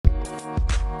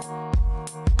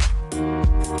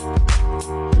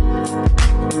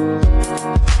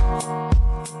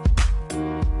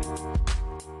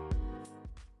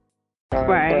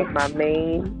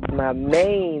my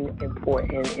main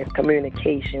important is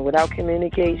communication. Without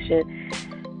communication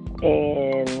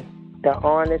and the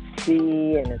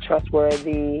honesty and the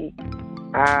trustworthy,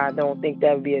 I don't think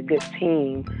that would be a good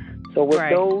team. So with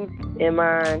those in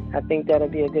mind, I think that'll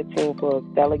be a good team for a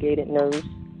delegated nurse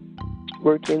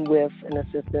working with an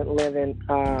assisted living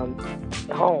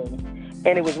home.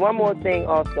 And it was one more thing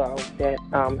also that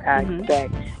I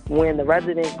expect when the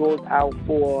resident goes out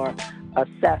for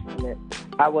assessment.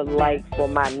 I would like for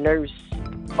my nurse,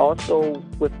 also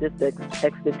with this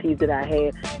expertise that I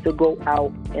have, to go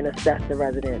out and assess the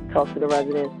resident, talk to the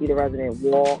resident, see the resident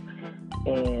walk,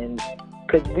 and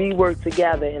because we work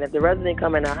together. And if the resident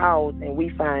come in the house and we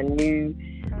find new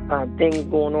things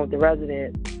going on with the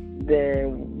resident,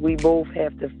 then we both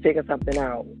have to figure something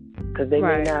out because they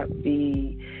may not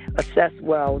be assessed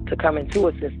well to come into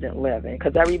assisted living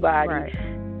because everybody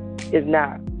is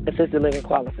not assisted living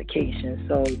qualification.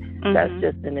 So that's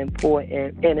just an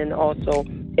important, and then also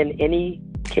in any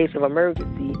case of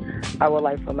emergency, I would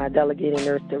like for my delegated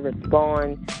nurse to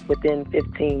respond within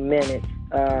 15 minutes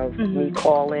of me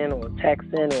calling or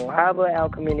texting or however our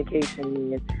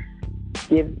communication is.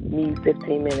 Give me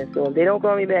 15 minutes. So if they don't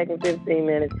call me back in 15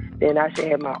 minutes, then I should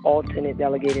have my alternate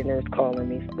delegated nurse calling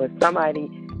me. But somebody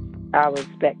I would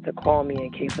expect to call me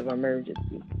in case of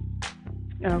emergency.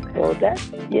 Okay. So that's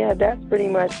pretty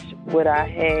much what I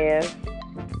have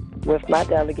with my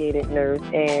delegated nurse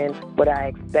and what I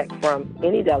expect from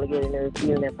any delegated nurse,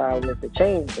 even if I was to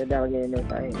change the delegated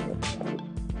nurse I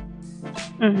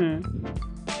have.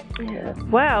 Yeah.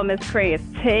 Well, Ms.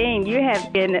 Christine, you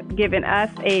have been giving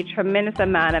us a tremendous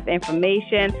amount of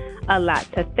information, a lot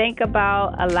to think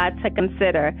about, a lot to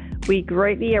consider. We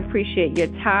greatly appreciate your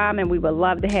time, and we would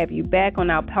love to have you back on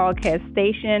our podcast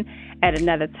station at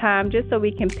another time just so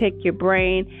we can pick your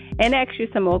brain and ask you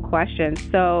some more questions.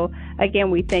 So,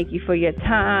 again, we thank you for your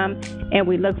time, and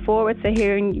we look forward to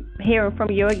hearing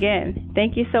from you again.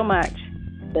 Thank you so much.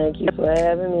 Thank you for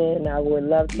having me, and I would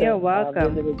love to You're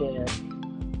welcome. visit again.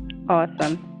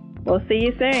 Awesome. We'll see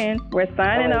you soon. We're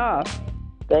signing off.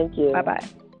 Thank you.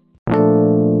 Bye-bye.